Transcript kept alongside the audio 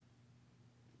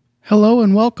Hello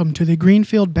and welcome to the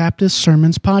Greenfield Baptist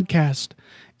Sermons Podcast.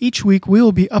 Each week we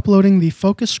will be uploading the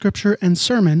focus scripture and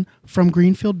sermon from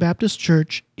Greenfield Baptist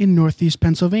Church in Northeast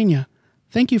Pennsylvania.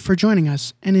 Thank you for joining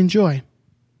us and enjoy.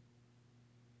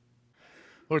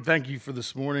 Lord, thank you for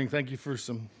this morning. Thank you for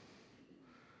some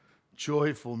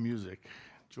joyful music,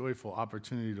 joyful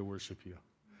opportunity to worship you.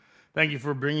 Thank you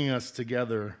for bringing us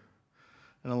together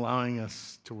and allowing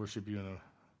us to worship you in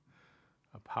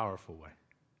a powerful way.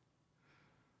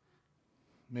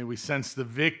 May we sense the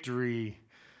victory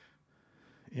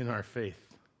in our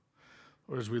faith.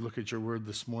 Lord, as we look at your word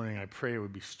this morning, I pray it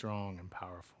would be strong and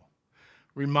powerful.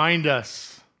 Remind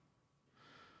us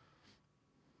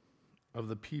of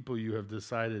the people you have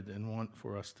decided and want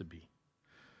for us to be.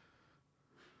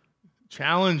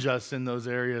 Challenge us in those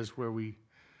areas where we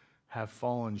have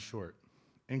fallen short.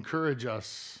 Encourage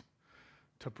us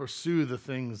to pursue the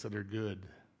things that are good.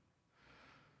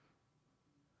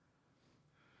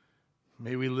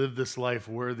 May we live this life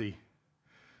worthy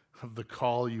of the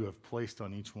call you have placed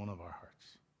on each one of our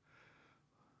hearts.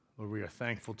 Lord, we are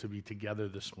thankful to be together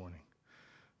this morning.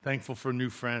 Thankful for new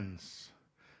friends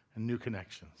and new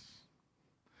connections.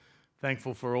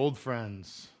 Thankful for old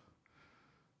friends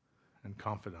and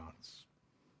confidants.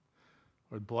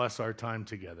 Lord, bless our time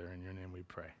together. In your name we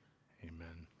pray.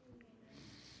 Amen.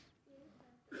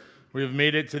 We have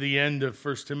made it to the end of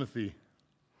 1 Timothy.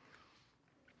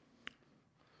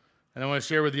 And I want to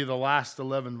share with you the last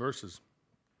 11 verses.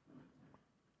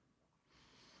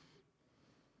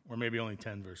 Or maybe only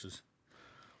 10 verses.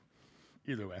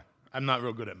 Either way, I'm not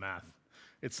real good at math.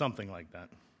 It's something like that.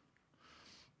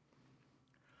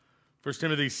 1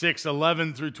 Timothy 6,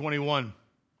 11 through 21.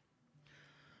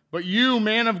 But you,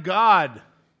 man of God,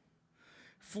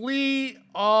 flee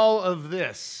all of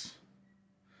this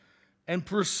and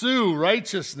pursue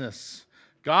righteousness,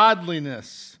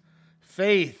 godliness,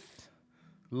 faith,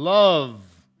 love,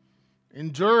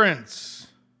 endurance,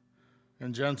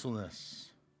 and gentleness.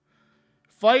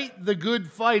 Fight the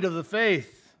good fight of the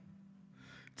faith.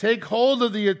 Take hold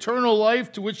of the eternal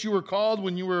life to which you were called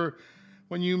when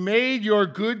you made your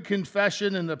good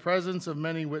confession in the presence of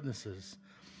many witnesses.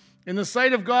 In the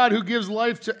sight of God who gives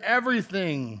life to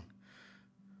everything,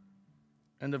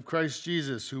 and of Christ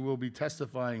Jesus who will be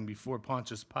testifying before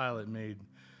Pontius Pilate made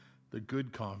the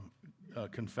good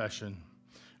confession.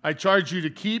 I charge you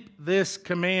to keep this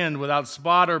command without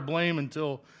spot or blame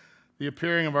until the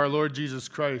appearing of our Lord Jesus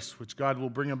Christ, which God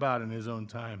will bring about in his own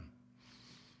time.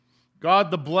 God,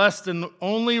 the blessed and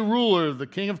only ruler, the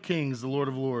King of kings, the Lord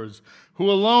of lords, who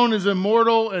alone is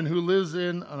immortal and who lives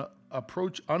in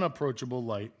unapproachable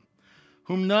light,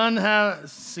 whom none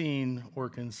has seen or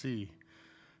can see.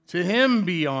 To him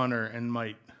be honor and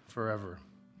might forever.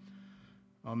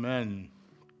 Amen.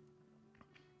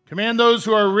 Command those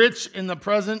who are rich in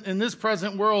this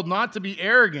present world not to be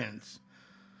arrogant,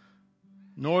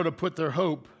 nor to put their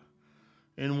hope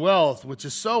in wealth, which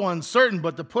is so uncertain,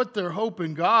 but to put their hope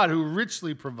in God, who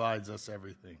richly provides us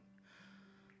everything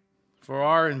for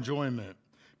our enjoyment.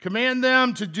 Command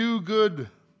them to do good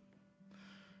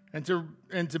and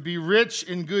to be rich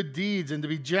in good deeds and to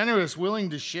be generous, willing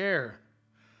to share.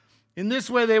 In this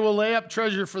way, they will lay up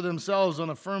treasure for themselves on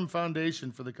a firm foundation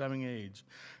for the coming age,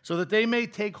 so that they may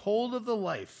take hold of the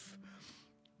life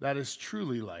that is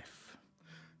truly life.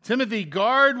 Timothy,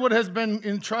 guard what has been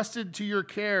entrusted to your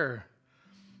care.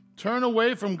 Turn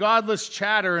away from godless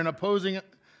chatter and opposing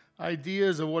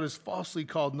ideas of what is falsely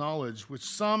called knowledge, which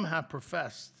some have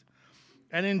professed,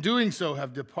 and in doing so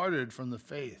have departed from the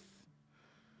faith.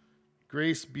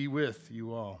 Grace be with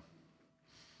you all.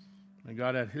 May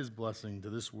God add his blessing to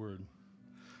this word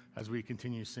as we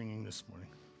continue singing this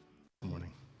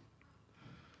morning.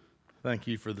 Thank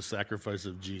you for the sacrifice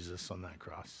of Jesus on that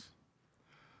cross.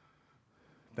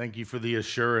 Thank you for the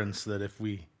assurance that if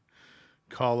we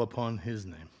call upon his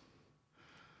name,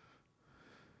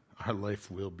 our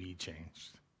life will be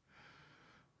changed.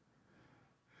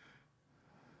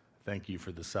 Thank you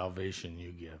for the salvation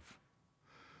you give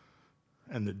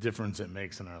and the difference it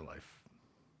makes in our life.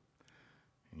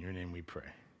 In your name we pray.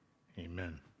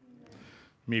 Amen. You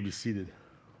may be seated.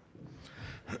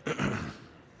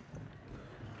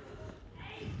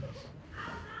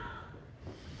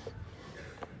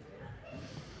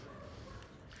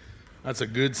 That's a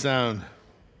good sound.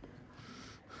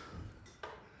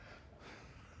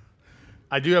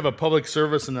 I do have a public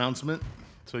service announcement,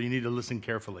 so you need to listen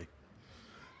carefully.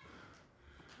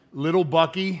 Little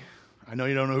Bucky, I know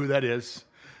you don't know who that is.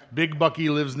 Big Bucky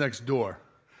lives next door.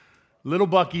 Little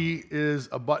Bucky is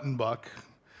a button buck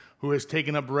who has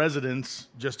taken up residence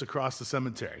just across the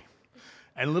cemetery.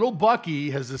 And little Bucky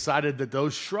has decided that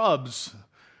those shrubs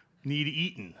need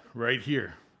eaten right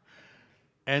here.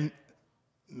 And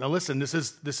now listen, this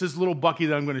is little Bucky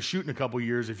that I'm going to shoot in a couple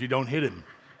years if you don't hit him.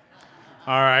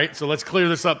 All right, so let's clear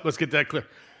this up. Let's get that clear.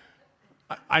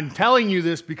 I'm telling you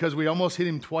this because we almost hit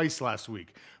him twice last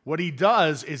week. What he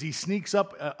does is he sneaks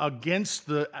up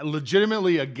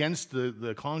legitimately against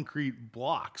the concrete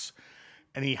blocks,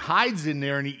 and he hides in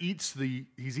there and he's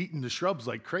eating the shrubs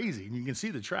like crazy, and you can see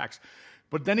the tracks.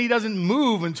 But then he doesn't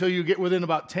move until you get within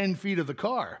about 10 feet of the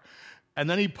car. And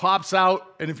then he pops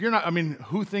out, and if you're not,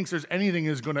 who thinks there's anything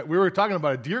is going to, we were talking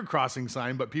about a deer crossing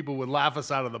sign, but people would laugh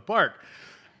us out of the park.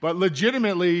 But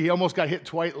legitimately, he almost got hit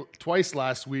twice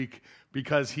last week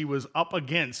because he was up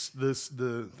against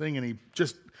the thing, and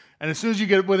as soon as you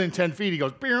get within 10 feet, he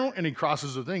goes, and he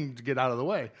crosses the thing to get out of the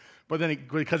way. But then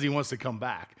because he wants to come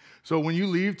back. So when you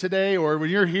leave today or when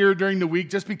you're here during the week,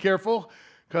 just be careful,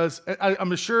 because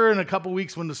I'm sure in a couple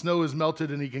weeks when the snow is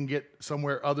melted and he can get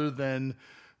somewhere other than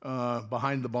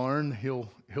behind the barn,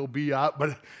 he'll be out.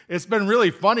 But it's been really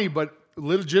funny, but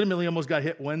legitimately almost got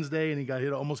hit Wednesday, and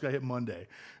he almost got hit Monday.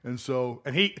 And so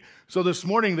this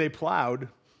morning they plowed.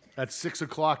 At 6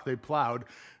 o'clock, they plowed.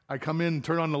 I come in,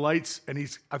 turn on the lights, and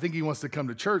I think he wants to come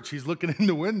to church. He's looking in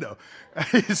the window.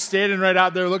 He's standing right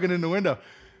out there looking in the window.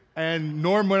 And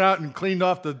Norm went out and cleaned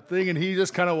off the thing, and he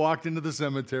just kind of walked into the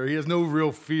cemetery. He has no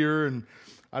real fear, and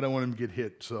I don't want him to get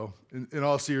hit. So in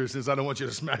all seriousness, I don't want you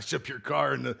to smash up your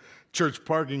car in the church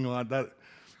parking lot. That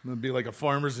would be like a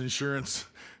farmer's insurance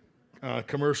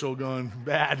commercial going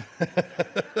bad.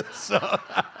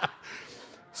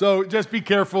 So just be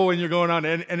careful when you're going on.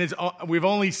 And we've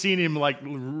only seen him like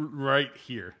right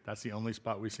here. That's the only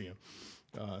spot we see him.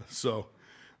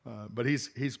 But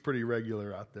he's pretty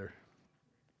regular out there.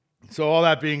 So all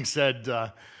that being said,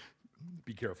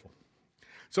 be careful.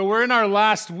 So we're in our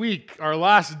last week, our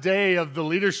last day of the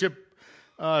leadership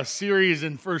series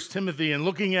in 1 Timothy, and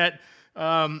looking at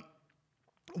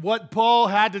what Paul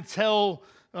had to tell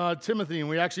Timothy. And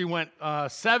we actually went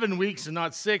 7 weeks and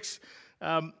not 6.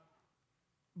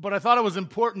 But I thought it was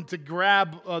important to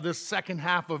grab this second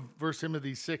half of 1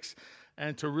 Timothy 6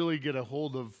 and to really get a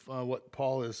hold of what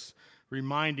Paul is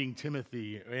reminding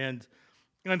Timothy. And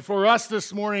for us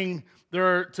this morning, there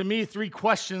are, to me, 3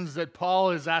 questions that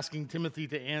Paul is asking Timothy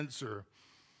to answer.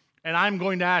 And I'm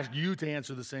going to ask you to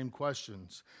answer the same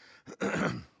questions.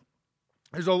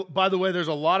 By the way, there's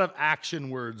a lot of action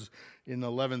words in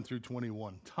 11 through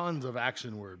 21. Tons of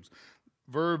action words.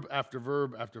 Verb after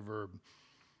verb after verb.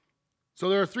 So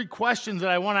there are 3 questions that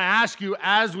I want to ask you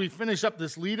as we finish up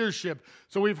this leadership.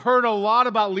 So we've heard a lot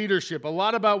about leadership, a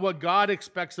lot about what God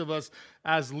expects of us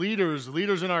as leaders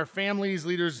in our families,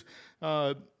 leaders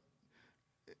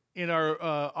in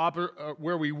our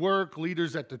where we work,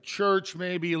 leaders at the church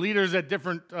maybe, leaders at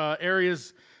different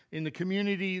areas in the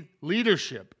community,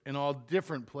 leadership in all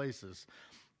different places.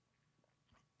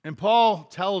 And Paul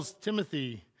tells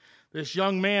Timothy, this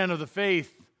young man of the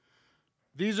faith,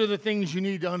 these are the things you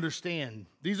need to understand.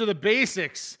 These are the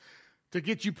basics to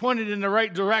get you pointed in the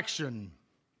right direction.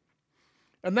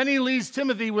 And then he leaves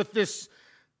Timothy with this,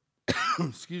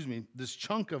 this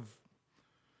chunk of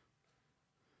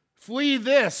flee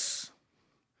this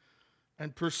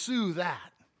and pursue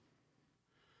that.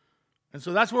 And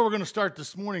so that's where we're going to start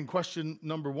this morning. Question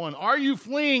number 1. Are you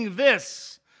fleeing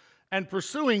this and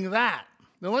pursuing that?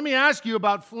 Now let me ask you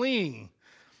about fleeing.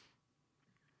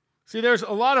 See, there's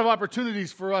a lot of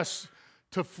opportunities for us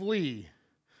to flee.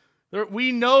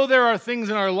 We know there are things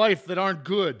in our life that aren't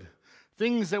good,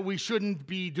 things that we shouldn't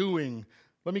be doing.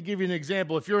 Let me give you an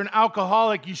example. If you're an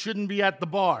alcoholic, you shouldn't be at the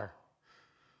bar.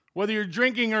 Whether you're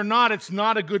drinking or not, it's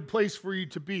not a good place for you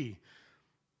to be.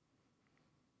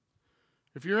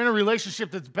 If you're in a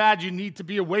relationship that's bad, you need to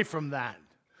be away from that.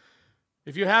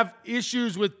 If you have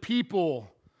issues with people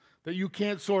that you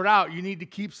can't sort out, you need to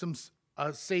keep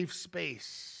a safe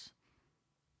space.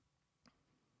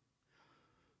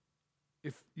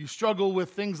 If you struggle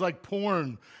with things like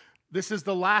porn, this is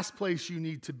the last place you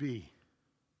need to be.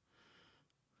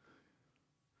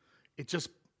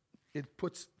 It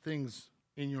puts things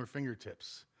in your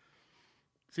fingertips.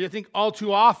 See, I think all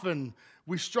too often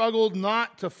we struggle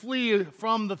not to flee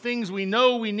from the things we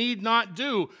know we need not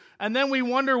do, and then we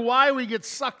wonder why we get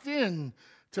sucked in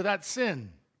to that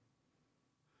sin.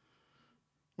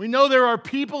 We know there are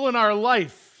people in our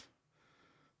life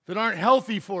that aren't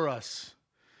healthy for us,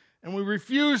 and we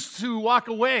refuse to walk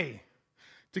away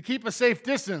to keep a safe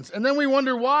distance. And then we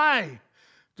wonder, why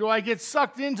do I get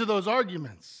sucked into those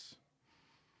arguments?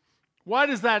 Why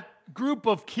does that group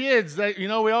of kids that, we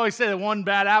always say that one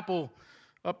bad apple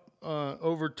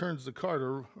overturns the cart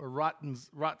or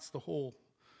rots the whole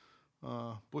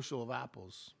bushel of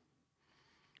apples.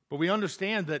 But we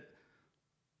understand that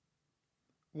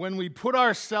when we put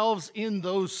ourselves in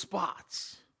those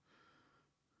spots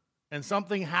and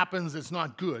something happens that's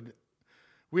not good,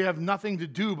 we have nothing to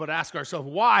do but ask ourselves,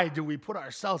 why do we put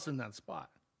ourselves in that spot?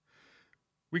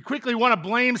 We quickly want to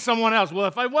blame someone else. Well,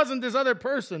 if I wasn't this other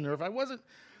person, or if I wasn't...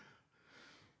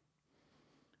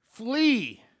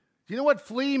 Flee. Do you know what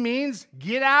flee means?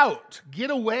 Get out. Get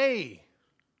away. Do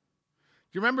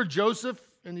you remember Joseph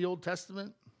in the Old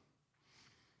Testament?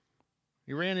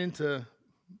 He ran into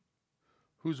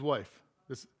whose wife?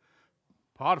 This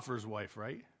Potiphar's wife,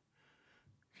 right?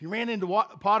 He ran into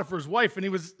Potiphar's wife,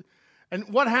 and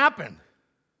what happened?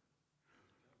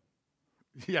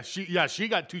 Yeah, she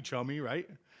got too chummy, right?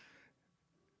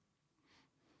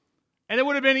 And it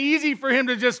would have been easy for him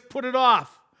to just put it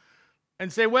off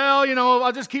and say, well,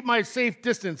 I'll just keep my safe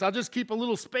distance. I'll just keep a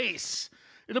little space.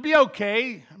 It'll be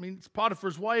okay. I mean, it's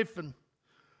Potiphar's wife, and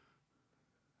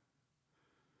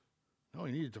no,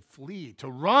 he needed to flee, to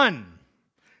run,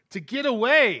 to get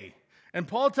away. And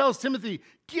Paul tells Timothy,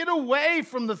 get away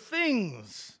from the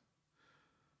things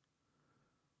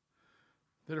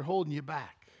that are holding you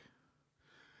back.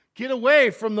 Get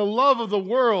away from the love of the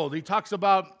world. He talks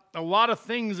about a lot of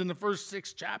things in the first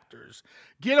 6 chapters.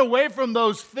 Get away from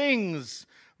those things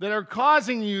that are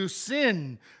causing you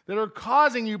sin, that are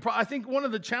causing you... I think one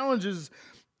of the challenges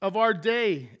of our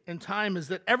day and time is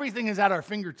that everything is at our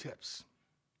fingertips.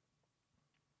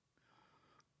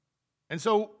 And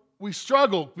so we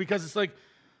struggle because it's like,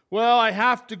 well, I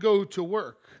have to go to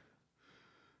work.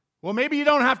 Well, maybe you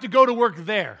don't have to go to work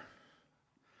there.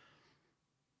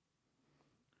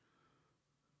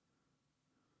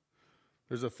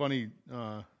 There's a funny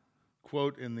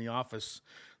quote in The Office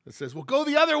that says, well, go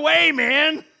the other way,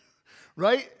 man.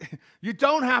 Right? You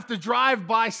don't have to drive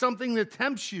by something that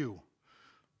tempts you.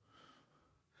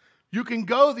 You can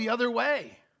go the other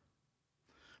way.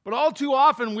 But all too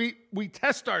often we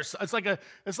test ourselves.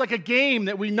 It's like a game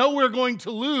that we know we're going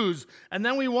to lose, and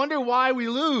then we wonder why we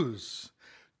lose.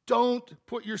 Don't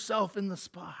put yourself in the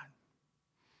spot.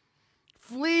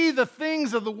 Flee the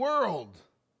things of the world.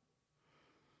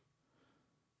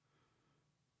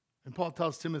 And Paul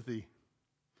tells Timothy,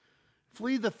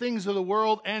 flee the things of the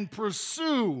world and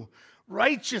pursue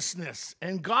righteousness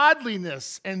and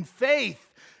godliness and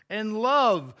faith and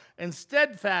love and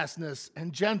steadfastness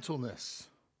and gentleness.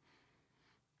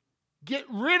 Get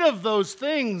rid of those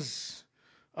things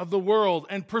of the world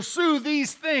and pursue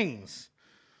these things.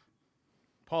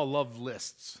 Paul loved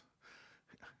lists.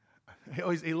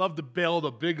 He loved to build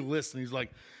a big list, and he's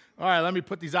like, all right, let me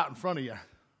put these out in front of you.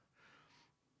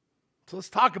 So let's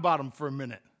talk about them for a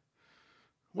minute.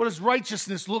 What does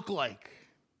righteousness look like?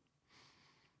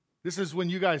 This is when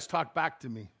you guys talk back to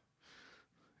me.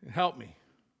 Help me.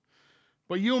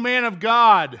 But you, man of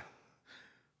God,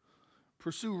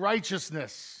 pursue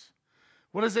righteousness.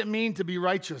 What does it mean to be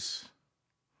righteous?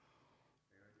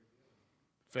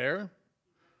 Fair?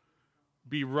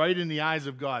 Be right in the eyes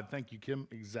of God. Thank you, Kim.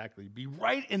 Exactly. Be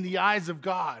right in the eyes of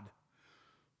God.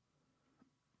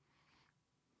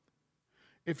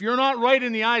 If you're not right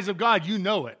in the eyes of God, you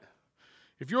know it.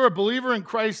 If you're a believer in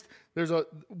Christ, the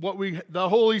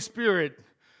Holy Spirit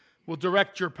will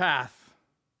direct your path.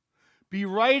 Be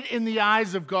right in the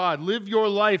eyes of God. Live your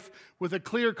life with a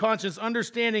clear conscience,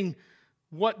 understanding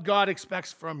what God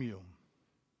expects from you.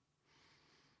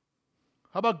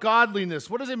 How about godliness?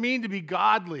 What does it mean to be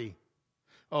godly?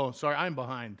 Oh, sorry, I'm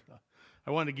behind.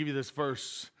 I wanted to give you this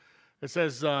verse. It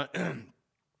says in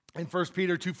 1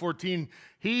 Peter 2:14,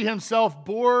 he himself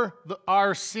bore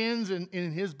our sins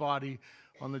in his body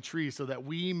on the tree so that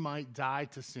we might die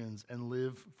to sins and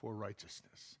live for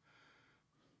righteousness.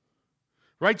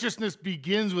 Righteousness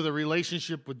begins with a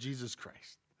relationship with Jesus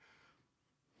Christ.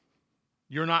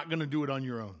 You're not going to do it on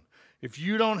your own. If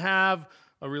you don't have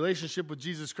a relationship with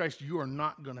Jesus Christ, you are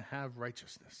not going to have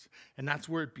righteousness. And that's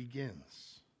where it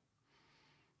begins.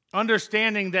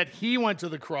 Understanding that he went to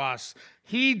the cross,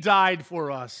 he died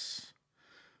for us.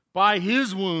 By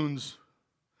his wounds,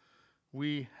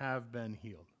 we have been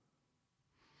healed.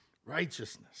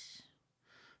 Righteousness.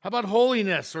 How about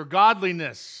holiness or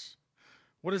godliness?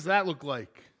 What does that look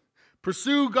like?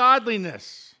 Pursue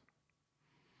godliness.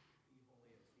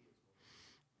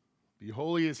 Be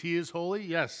holy as he is holy?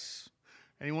 Yes.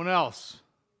 Anyone else?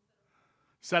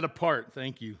 Set apart,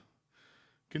 thank you.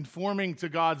 Conforming to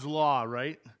God's law,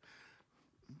 right?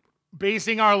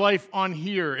 Basing our life on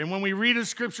here. And when we read a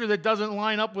scripture that doesn't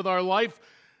line up with our life,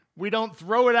 we don't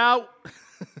throw it out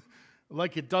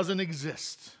like it doesn't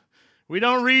exist. We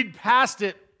don't read past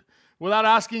it without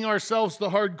asking ourselves the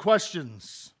hard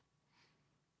questions.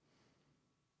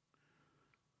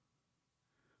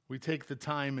 We take the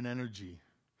time and energy.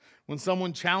 When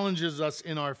someone challenges us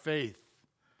in our faith,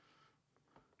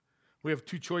 We have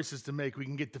two choices to make. We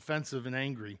can get defensive and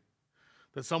angry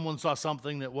that someone saw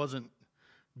something that wasn't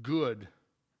good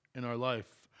in our life.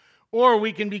 Or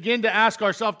we can begin to ask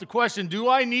ourselves the question, do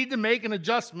I need to make an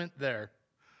adjustment there?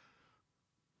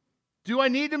 Do I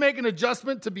need to make an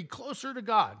adjustment to be closer to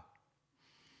God?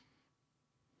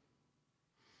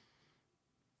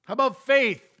 How about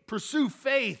faith? Pursue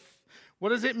faith. What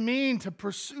does it mean to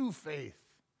pursue faith?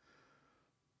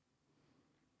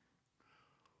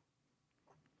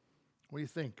 What do you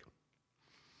think?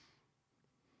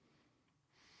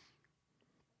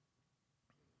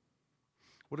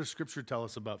 What does Scripture tell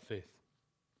us about faith?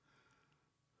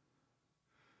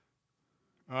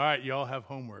 All right, y'all have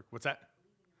homework. What's that?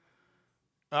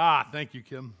 Thank you,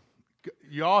 Kim.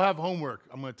 Y'all have homework.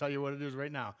 I'm going to tell you what it is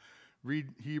right now. Read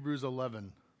Hebrews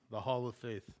 11, the Hall of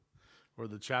Faith, or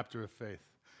the chapter of faith.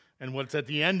 And what's at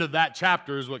the end of that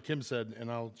chapter is what Kim said, and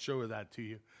I'll show that to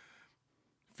you.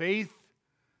 Faith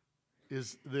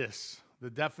is this. The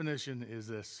definition is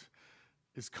this.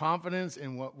 It's confidence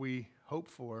in what we hope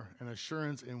for and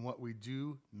assurance in what we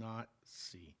do not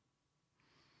see.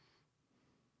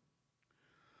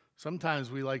 Sometimes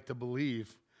we like to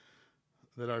believe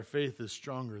that our faith is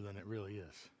stronger than it really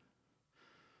is.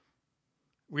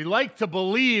 We like to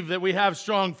believe that we have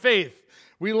strong faith.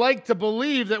 We like to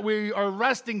believe that we are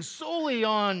resting solely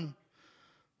on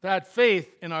that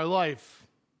faith in our life.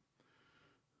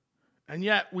 And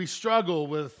yet we struggle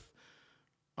with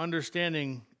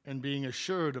understanding and being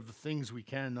assured of the things we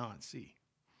cannot see.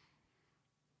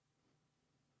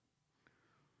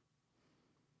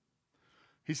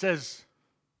 He says,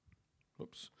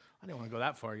 I didn't want to go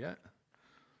that far yet.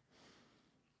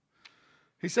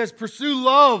 He says, pursue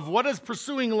love. What does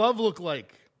pursuing love look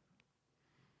like?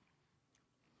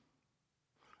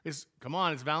 Come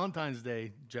on, it's Valentine's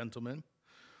Day, gentlemen.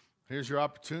 Here's your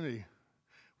opportunity.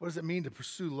 What does it mean to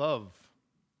pursue love?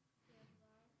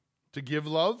 To give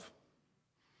love?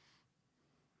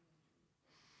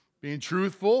 Being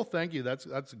truthful? Thank you. That's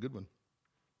a good one.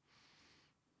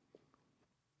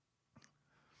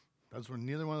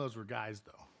 Neither one of those were guys,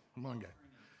 though. Come on, guys.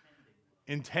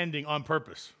 Intending on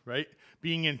purpose, right?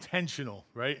 Being intentional,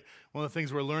 right? One of the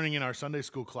things we're learning in our Sunday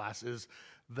school class is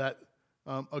that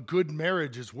a good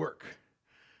marriage is work.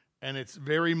 And it's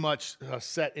very much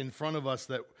set in front of us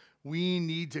that we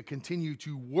need to continue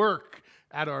to work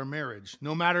at our marriage.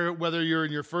 No matter whether you're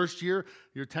in your first year,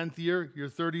 your 10th year, your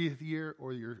 30th year,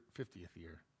 or your 50th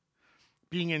year.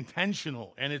 Being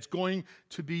intentional, and it's going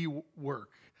to be work.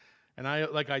 And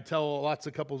I tell lots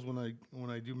of couples when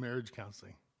I do marriage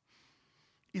counseling,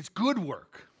 it's good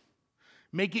work.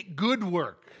 Make it good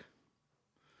work.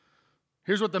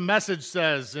 Here's what the Message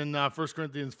says in 1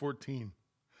 Corinthians 14.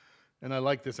 And I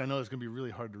like this. I know it's going to be really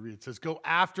hard to read. It says, go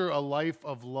after a life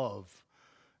of love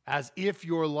as if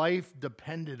your life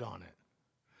depended on it,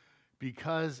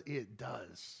 because it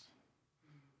does.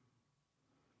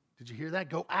 Did you hear that?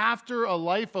 Go after a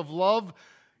life of love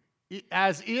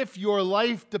as if your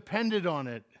life depended on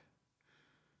it,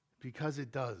 because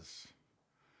it does.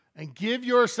 And give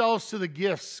yourselves to the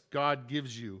gifts God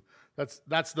gives you.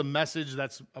 That's the Message.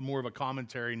 That's more of a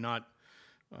commentary, not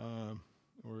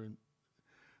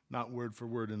word for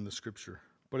word in the Scripture.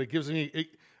 But it gives me.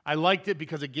 I liked it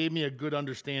because it gave me a good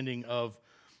understanding of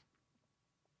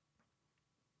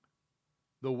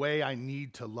the way I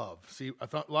need to love. See, I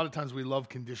thought a lot of times we love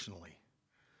conditionally.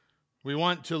 We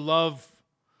want to love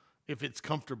if it's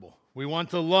comfortable. We want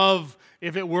to love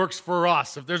if it works for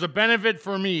us. If there's a benefit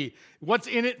for me, what's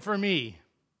in it for me?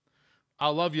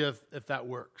 I'll love you if that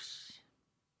works.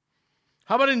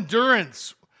 How about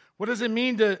endurance? What does it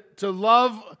mean to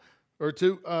love or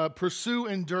to pursue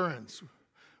endurance?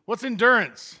 What's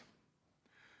endurance?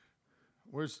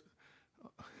 Where's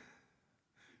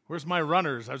my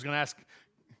runners? I was going to ask.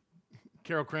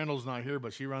 Carol Crandall's not here,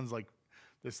 but she runs like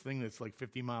this thing that's like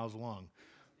 50 miles long.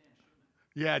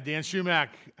 Yeah, Dan Schumack.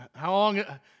 How long?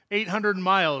 800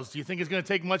 miles. Do you think it's going to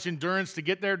take much endurance to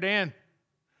get there, Dan?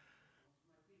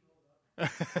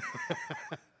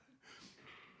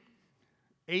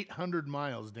 800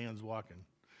 miles Dan's walking.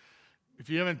 If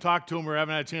you haven't talked to him or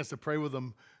haven't had a chance to pray with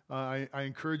him, I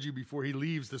encourage you before he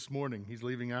leaves this morning. He's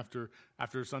leaving after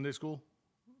Sunday school.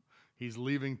 He's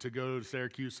leaving to go to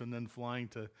Syracuse and then flying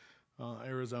to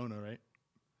Arizona, right?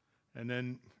 And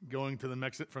then going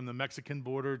to from the Mexican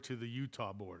border to the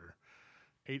Utah border.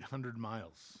 800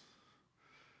 miles.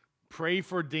 Pray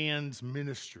for Dan's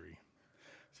ministry.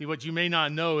 See, what you may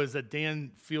not know is that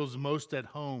Dan feels most at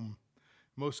home,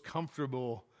 most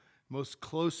comfortable, most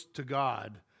close to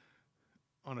God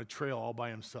on a trail all by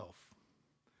himself.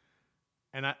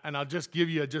 And I'll just give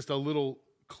you just a little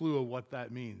clue of what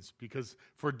that means. Because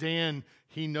for Dan,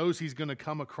 he knows he's going to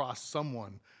come across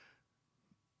someone.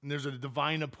 And there's a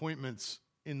divine appointments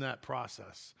in that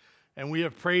process. And we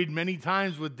have prayed many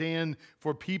times with Dan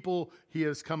for people he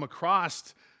has come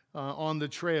across on the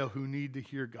trail who need to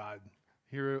hear God,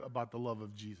 hear about the love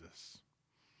of Jesus.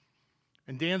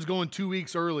 And Dan's going 2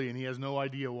 weeks early, and he has no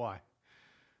idea why.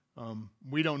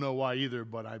 We don't know why either,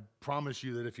 but I promise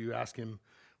you that if you ask him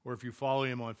or if you follow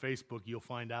him on Facebook, you'll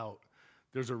find out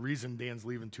there's a reason Dan's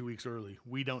leaving 2 weeks early.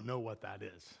 We don't know what that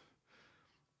is.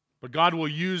 But God will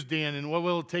use Dan, and what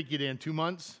will it take you, Dan? 2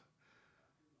 months?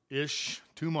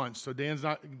 2 months. So Dan's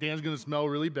going to smell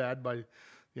really bad by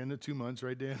the end of 2 months,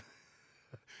 right, Dan?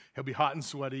 He'll be hot and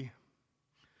sweaty.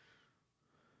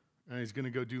 And he's going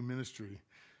to go do ministry.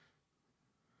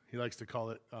 He likes to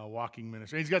call it walking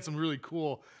ministry. And he's got some really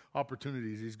cool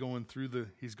opportunities. He's going through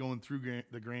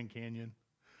the Grand Canyon.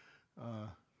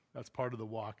 That's part of the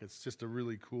walk. It's just a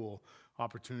really cool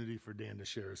opportunity for Dan to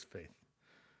share his faith.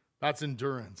 That's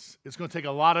endurance. It's going to take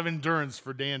a lot of endurance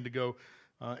for Dan to go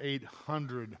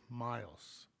 800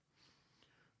 miles.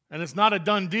 And it's not a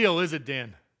done deal, is it,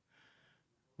 Dan?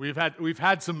 We've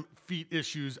had some feet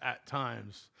issues at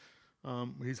times.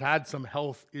 He's had some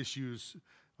health issues.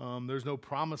 There's no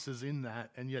promises in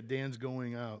that, and yet Dan's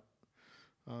going out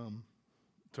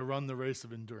to run the race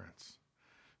of endurance.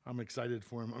 I'm excited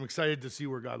for him. I'm excited to see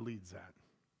where God leads at.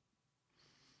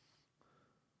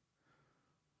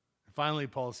 Finally,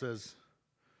 Paul says,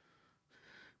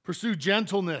 pursue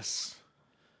gentleness.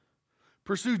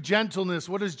 Pursue gentleness.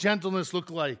 What does gentleness look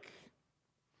like?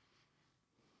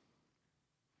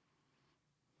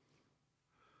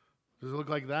 Does it look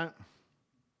like that?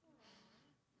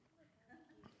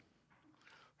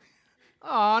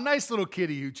 Aw, nice little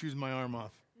kitty who chews my arm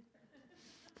off.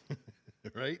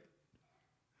 Right?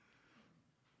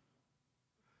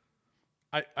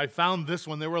 I found this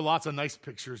one. There were lots of nice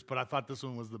pictures, but I thought this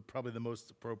one was probably the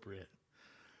most appropriate.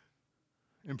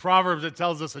 In Proverbs, it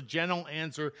tells us a gentle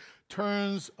answer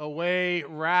turns away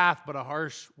wrath, but a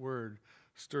harsh word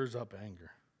stirs up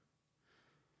anger.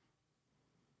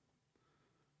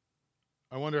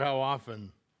 I wonder how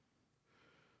often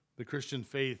the Christian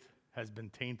faith has been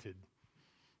tainted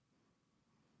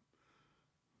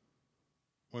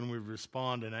when we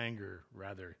respond in anger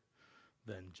rather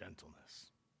than gentleness.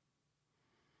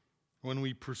 When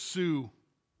we pursue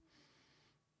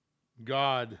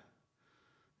God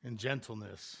in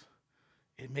gentleness,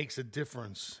 it makes a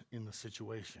difference in the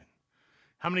situation.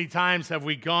 How many times have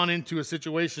we gone into a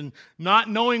situation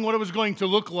not knowing what it was going to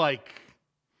look like?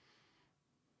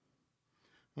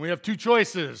 We have two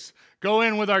choices. Go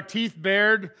in with our teeth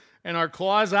bared and our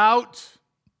claws out,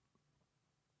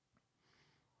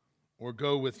 or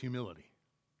go with humility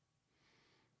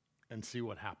and see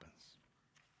what happens.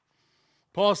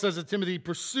 Paul says to Timothy,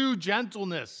 pursue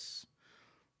gentleness.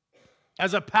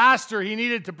 As a pastor, he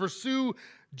needed to pursue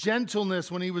gentleness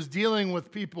when he was dealing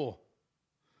with people.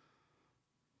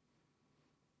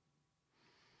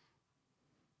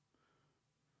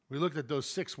 We looked at those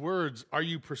 6 words. Are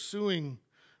you fleeing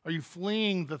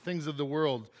the things of the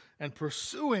world and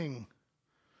pursuing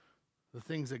the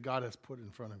things that God has put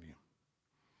in front of you?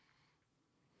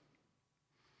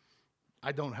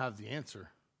 I don't have the answer,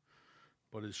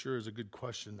 but it sure is a good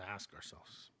question to ask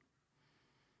ourselves.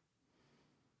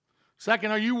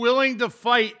 Second, are you willing to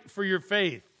fight for your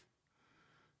faith?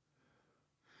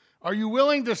 Are you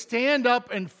willing to stand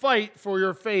up and fight for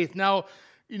your faith? Now,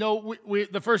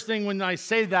 the first thing when I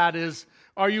say that is,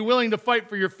 are you willing to fight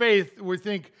for your faith? We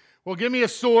think, well, give me a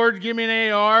sword, give me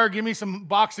an AR, give me some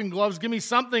boxing gloves, give me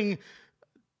something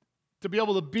to be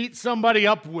able to beat somebody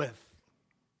up with.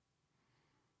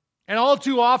 And all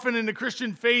too often in the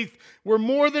Christian faith, we're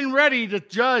more than ready to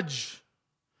judge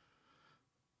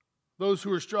those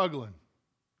who are struggling.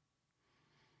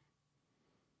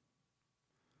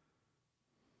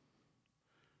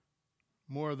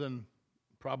 More than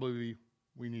probably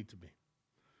we need to be.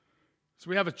 So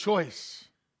we have a choice.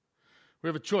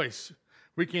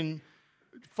 We can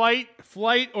fight,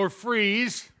 flight, or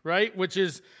freeze, right? Which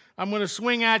is, I'm going to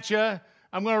swing at you,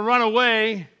 I'm going to run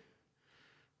away,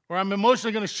 or I'm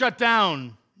emotionally going to shut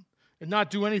down and not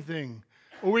do anything.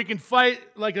 Or we can fight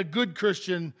like a good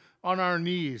Christian on our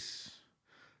knees,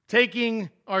 taking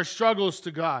our struggles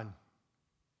to God.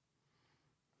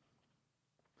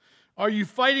 Are you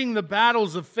fighting the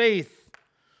battles of faith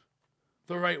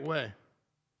the right way?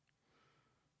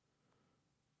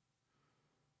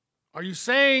 Are you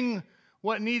saying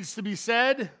what needs to be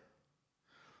said?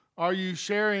 Are you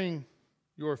sharing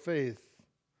your faith,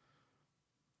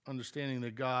 understanding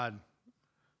that God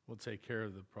will take care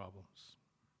of the problems?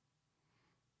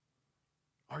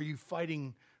 Are you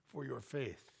fighting for your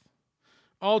faith?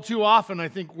 All too often, I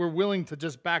think we're willing to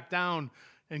just back down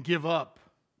and give up.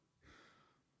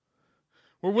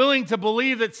 We're willing to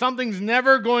believe that something's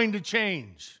never going to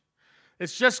change.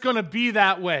 It's just going to be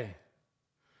that way,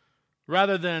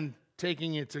 rather than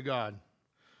taking it to God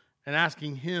and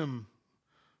asking Him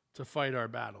to fight our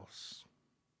battles.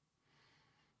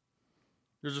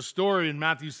 There's a story in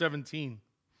Matthew 17.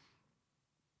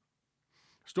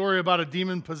 A story about a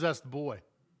demon-possessed boy.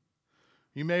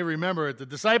 You may remember it. The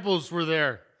disciples were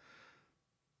there.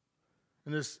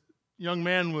 And this young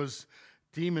man was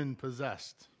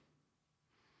demon-possessed.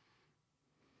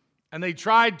 And they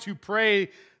tried to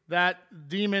pray that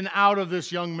demon out of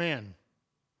this young man.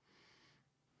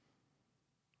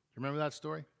 Remember that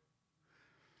story?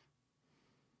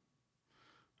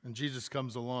 And Jesus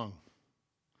comes along.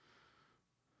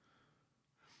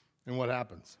 And what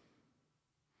happens?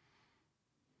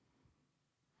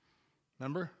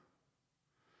 Remember?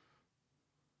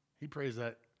 He prays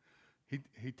that,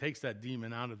 he takes that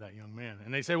demon out of that young man.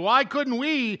 And they say, why couldn't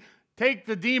we take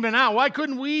the demon out? Why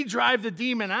couldn't we drive the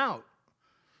demon out?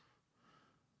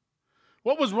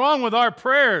 What was wrong with our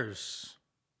prayers?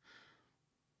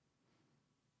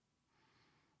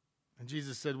 And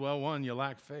Jesus said, well, one, you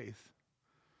lack faith.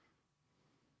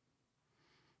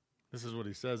 This is what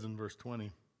he says in verse 20.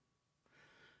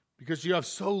 Because you have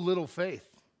so little faith.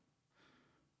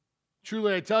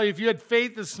 Truly, I tell you, if you had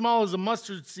faith as small as a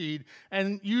mustard seed,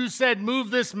 and you said,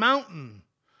 move this mountain,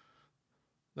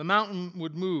 the mountain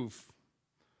would move,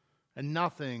 and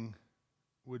nothing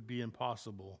would be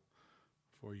impossible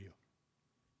for you.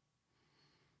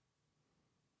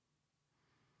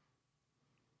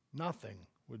 Nothing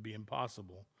would be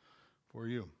impossible for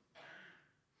you.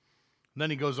 And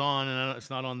then he goes on, and it's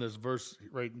not on this verse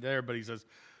right there, but he says,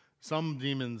 some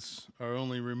demons are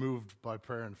only removed by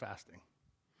prayer and fasting.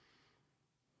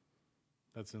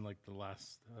 That's in like the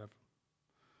last. The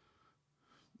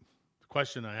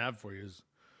question I have for you is,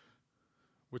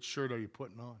 which shirt are you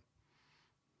putting on?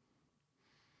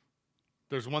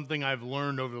 There's one thing I've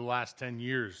learned over the last 10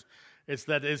 years. It's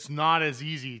that it's not as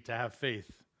easy to have faith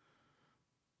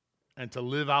and to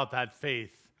live out that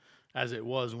faith as it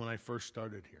was when I first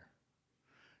started here.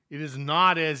 It is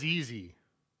not as easy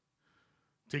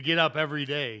to get up every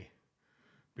day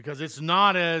because it's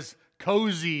not as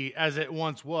cozy as it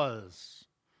once was.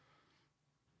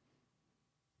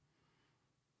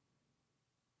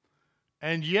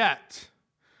 And yet,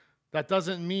 that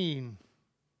doesn't mean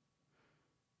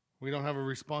we don't have a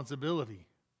responsibility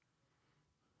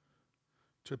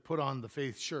to put on the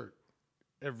faith shirt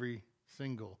every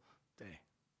single day.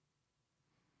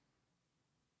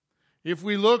 If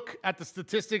we look at the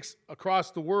statistics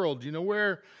across the world, do you know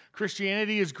where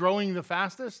Christianity is growing the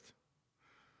fastest?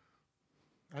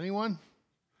 Anyone?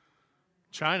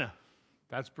 China.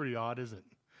 That's pretty odd, isn't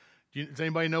it? Does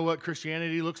anybody know what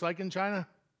Christianity looks like in China?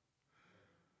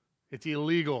 It's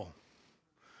illegal.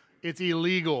 It's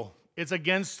illegal. It's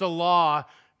against the law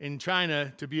in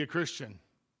China to be a Christian.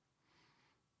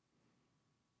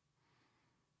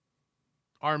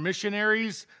 Our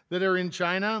missionaries that are in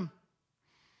China,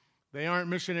 they aren't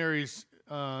missionaries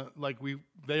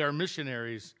they are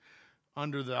missionaries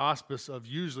under the auspice of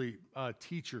usually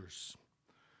teachers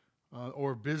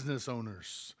or business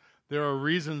owners. There are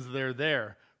reasons they're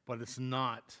there, but it's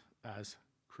not as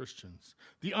Christians.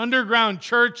 The underground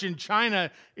church in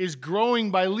China is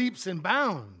growing by leaps and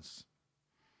bounds.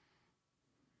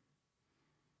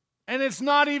 And it's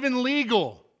not even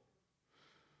legal.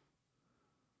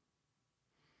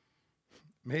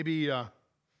 Maybe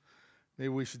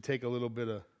we should take a little bit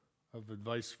of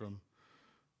advice from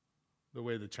the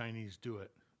way the Chinese do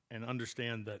it and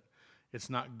understand that it's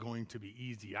not going to be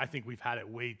easy. I think we've had it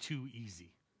way too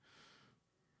easy.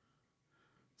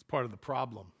 It's part of the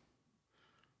problem.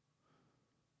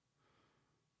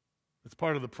 It's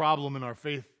part of the problem in our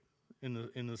faith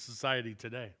in the society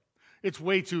today. It's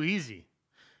way too easy.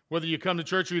 Whether you come to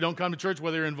church or you don't come to church,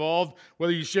 whether you're involved,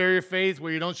 whether you share your faith,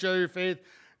 whether you don't share your faith,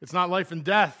 it's not life and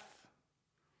death.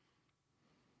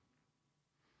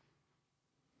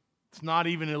 It's not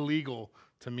even illegal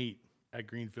to meet at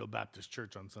Greenfield Baptist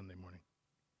Church on Sunday morning.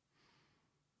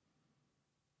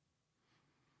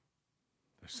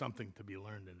 There's something to be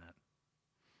learned in that.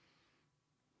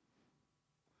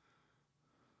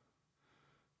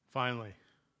 Finally,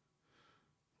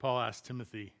 Paul asks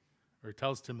Timothy, or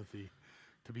tells Timothy,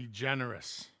 to be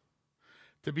generous.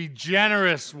 To be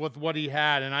generous with what he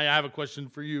had. And I have a question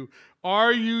for you.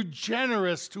 Are you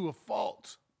generous to a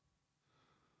fault?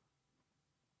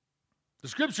 The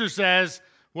scripture says,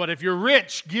 what, if you're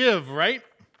rich, give, right?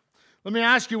 Let me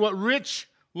ask you what rich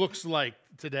looks like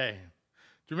today.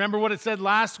 you remember what it said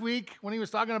last week when he was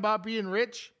talking about being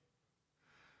rich?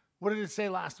 What did it say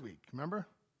last week? Remember?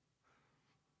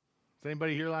 Was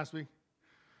anybody here last week?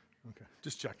 Okay,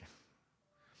 just checking.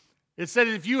 It said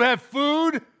if you have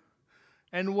food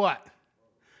and what?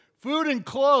 Food and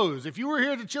clothes. If you were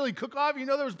here at the chili cook-off, you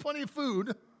know there was plenty of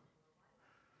food.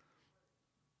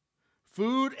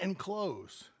 Food and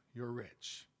clothes, you're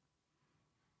rich.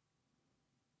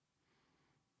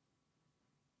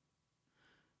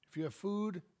 If you have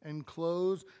food and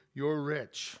clothes, you're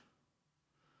rich.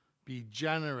 Be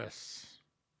generous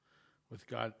with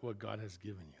God, what God has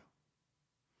given you.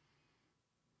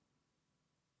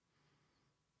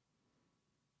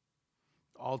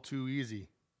 All too easy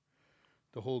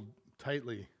to hold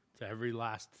tightly to every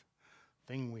last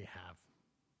thing we have.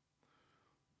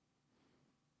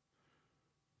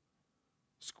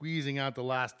 Squeezing out the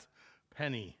last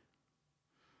penny.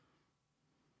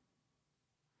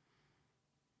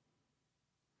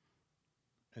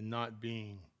 And not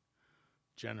being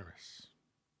generous.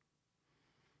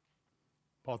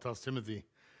 Paul tells Timothy,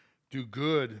 do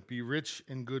good, be rich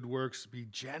in good works, be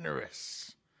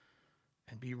generous,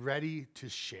 and be ready to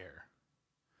share.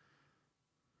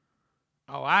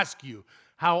 I'll ask you,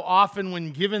 how often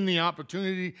when given the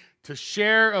opportunity to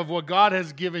share of what God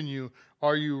has given you,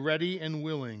 are you ready and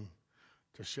willing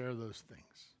to share those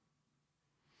things?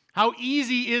 How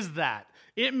easy is that?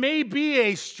 It may be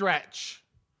a stretch.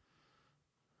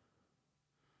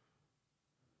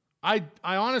 I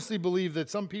honestly believe that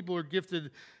some people are gifted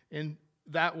in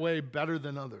that way better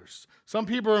than others. Some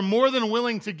people are more than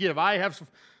willing to give. I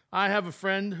have a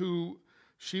friend who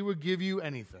she would give you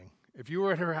anything. If you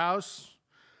were at her house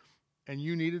and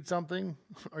you needed something,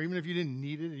 or even if you didn't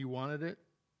need it and you wanted it,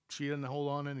 she didn't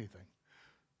hold on to anything.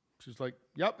 She's like,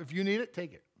 yep, if you need it,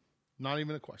 take it. Not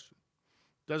even a question.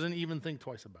 Doesn't even think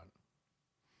twice about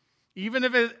it. Even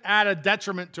if it's at a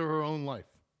detriment to her own life.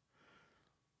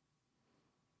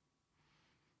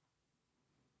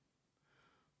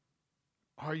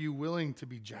 Are you willing to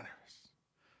be generous?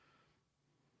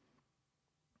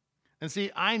 And see,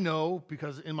 I know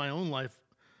because in my own life,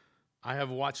 I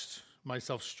have watched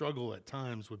myself struggle at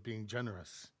times with being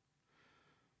generous.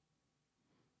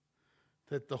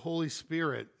 That the Holy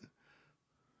Spirit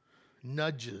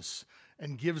nudges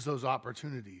and gives those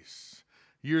opportunities.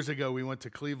 Years ago, we went to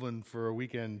Cleveland for a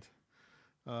weekend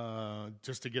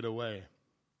just to get away.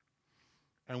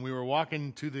 And we were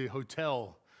walking to the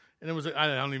hotel. And it was, I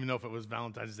don't even know if it was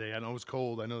Valentine's Day. I know it was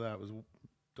cold. I know that it was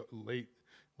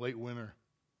late winter.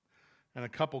 And a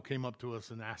couple came up to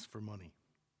us and asked for money.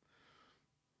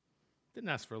 Didn't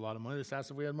ask for a lot of money. They just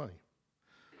asked if we had money.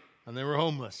 And they were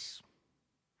homeless.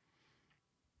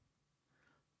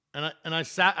 And I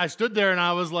stood there and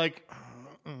I was like,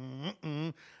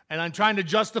 and I'm trying to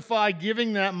justify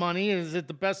giving that money. Is it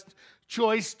the best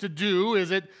choice to do?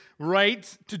 Is it right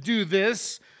to do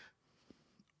this?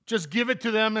 Just give it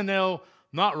to them and they'll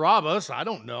not rob us. I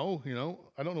don't know,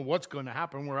 I don't know what's going to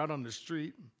happen. We're out on the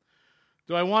street.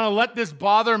 Do I want to let this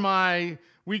bother my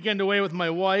weekend away with my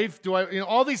wife? Do I,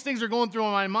 all these things are going through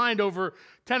my mind over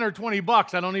 10 or 20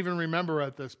 bucks. I don't even remember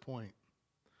at this point.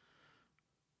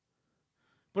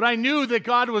 But I knew that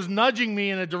God was nudging me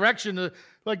in a direction to,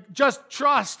 just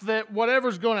trust that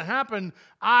whatever's going to happen,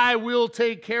 I will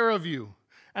take care of you.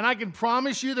 And I can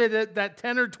promise you that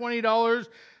 $10 or $20,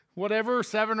 whatever,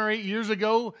 7 or 8 years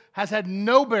ago, has had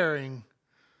no bearing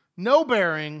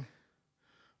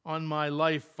on my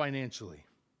life financially.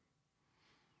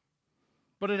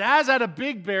 But it has had a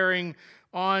big bearing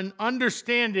on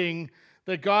understanding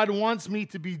that God wants me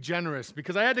to be generous.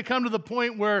 Because I had to come to the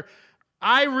point where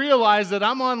I realized that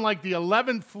I'm on the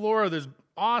 11th floor of this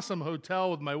awesome hotel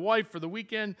with my wife for the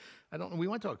weekend. We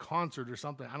went to a concert or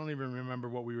something. I don't even remember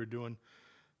what we were doing.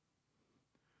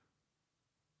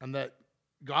 And that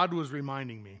God was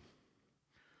reminding me,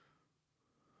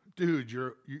 dude,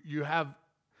 you have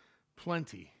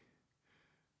plenty.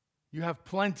 You have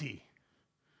plenty.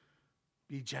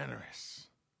 Be generous.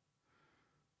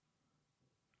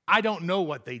 I don't know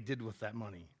what they did with that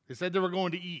money. They said they were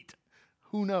going to eat.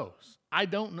 Who knows? I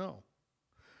don't know.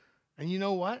 And you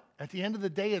know what? At the end of the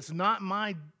day, it's not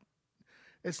my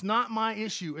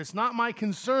issue. It's not my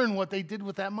concern what they did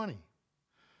with that money.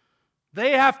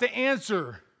 They have to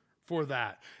answer for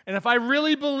that. And if I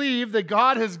really believe that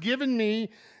God has given me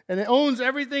and it owns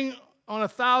everything on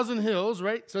 1,000 hills,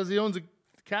 right? It says he owns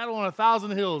cattle on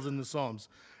 1,000 hills in the Psalms.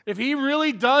 If he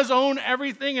really does own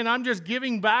everything and I'm just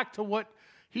giving back to what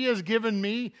he has given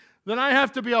me, then I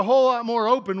have to be a whole lot more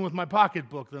open with my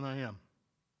pocketbook than I am.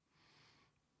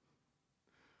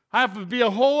 I have to be a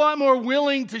whole lot more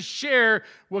willing to share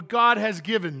what God has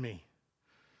given me.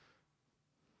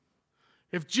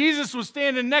 If Jesus was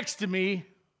standing next to me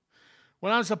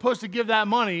when I'm supposed to give that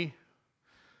money,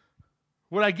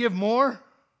 would I give more?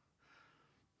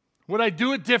 Would I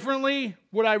do it differently?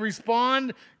 Would I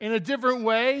respond in a different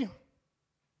way?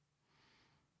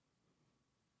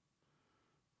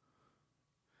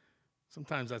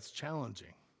 Sometimes that's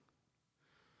challenging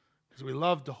because we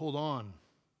love to hold on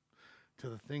to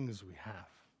the things we have.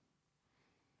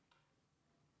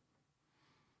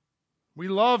 We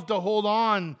love to hold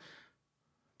on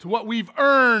to what we've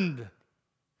earned.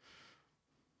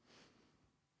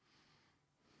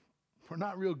 We're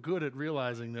not real good at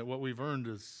realizing that what we've earned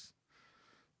is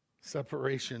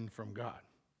separation from God.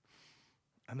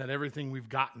 And that everything we've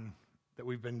gotten, that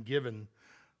we've been given,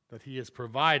 that He has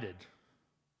provided,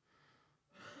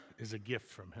 is a gift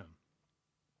from Him.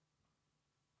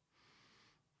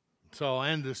 So I'll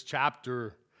end this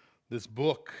chapter, this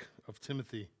book of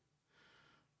Timothy,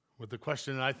 with the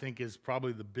question that I think is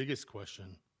probably the biggest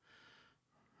question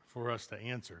for us to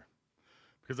answer.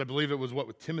 Because I believe it was what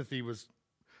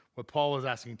Paul was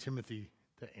asking Timothy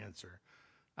to answer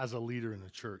as a leader in the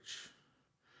church.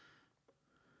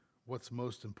 What's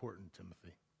most important,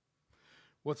 Timothy?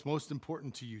 What's most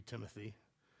important to you, Timothy?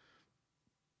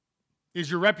 Is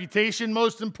your reputation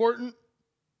most important?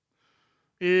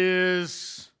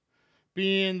 Is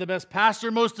being the best pastor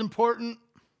most important?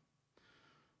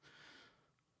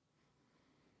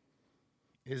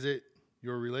 Is it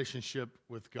your relationship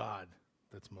with God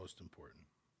that's most important?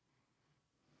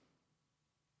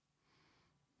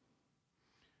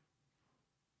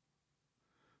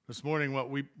 This morning,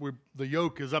 the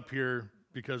yoke is up here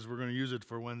because we're going to use it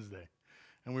for Wednesday.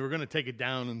 And we were going to take it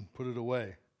down and put it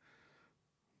away.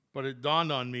 But it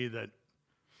dawned on me that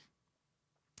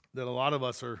a lot of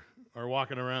us are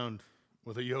walking around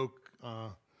with a yoke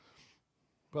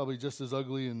probably just as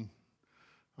ugly and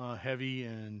heavy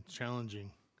and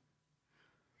challenging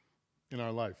in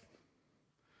our life.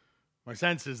 My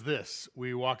sense is this: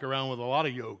 we walk around with a lot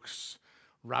of yokes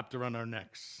wrapped around our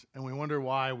necks, and we wonder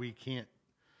why we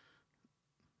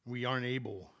aren't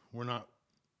able,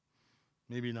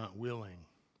 maybe not willing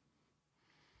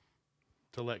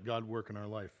to let God work in our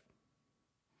life.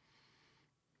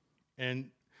 And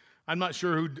I'm not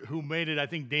sure who made it. I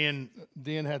think Dan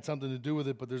had something to do with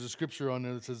it, but there's a scripture on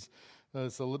there that says,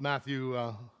 it's Matthew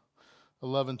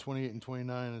 11, 28 and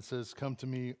 29. It says, "Come to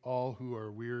me, all who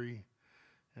are weary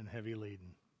and heavy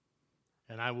laden,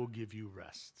 and I will give you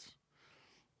rest.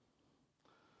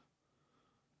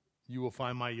 You will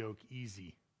find my yoke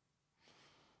easy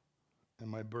and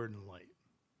my burden light."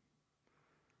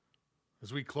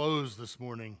 As we close this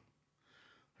morning,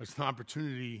 there's an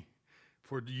opportunity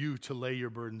for you to lay your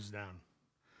burdens down,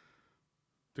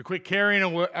 to quit carrying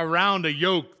around a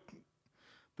yoke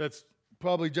that's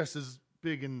probably just as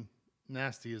big and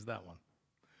nasty as that one,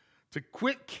 to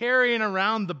quit carrying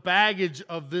around the baggage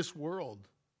of this world.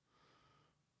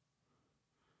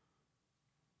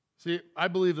 See, I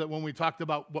believe that when we talked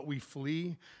about what we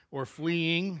flee or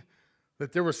fleeing,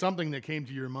 that there was something that came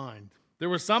to your mind. There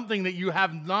was something that you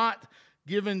have not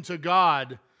given to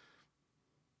God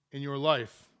in your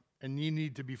life, and you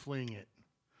need to be fleeing it.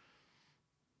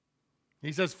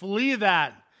 He says, flee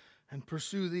that and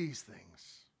pursue these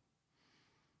things.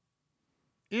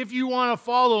 If you want to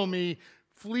follow me,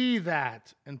 flee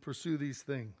that and pursue these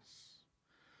things.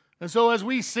 And so as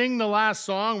we sing the last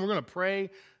song, we're going to pray,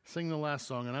 sing the last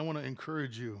song, and I want to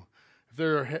encourage you,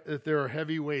 if there are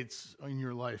heavy weights in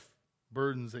your life,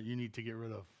 burdens that you need to get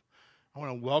rid of, I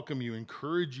want to welcome you,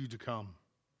 encourage you to come.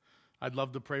 I'd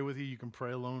love to pray with you. You can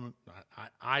pray alone.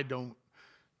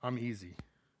 I'm easy.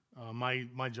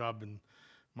 My job and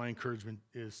my encouragement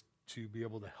is to be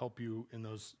able to help you in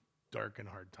those dark and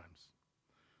hard times.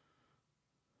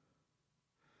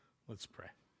 Let's pray.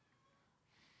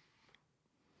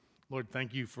 Lord,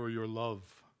 thank you for your love.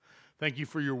 Thank you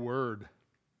for your word.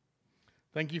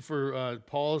 Thank you for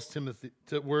Paul's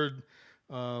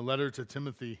letter to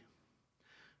Timothy.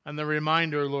 And the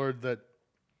reminder, Lord, that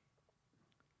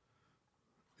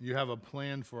you have a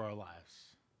plan for our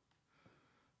lives.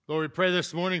 Lord, we pray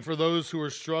this morning for those who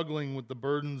are struggling with the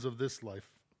burdens of this life.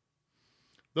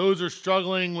 Those who are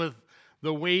struggling with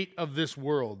the weight of this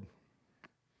world.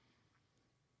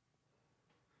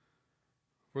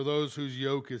 For those whose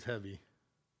yoke is heavy.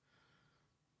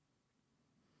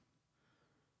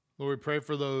 Lord, we pray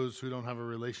for those who don't have a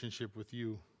relationship with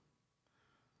you,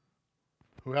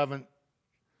 who haven't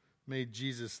made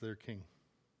Jesus their King.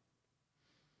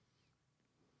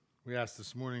 We ask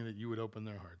this morning that you would open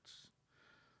their hearts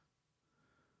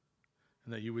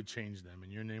and that you would change them.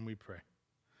 In your name we pray.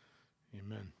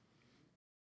 Amen.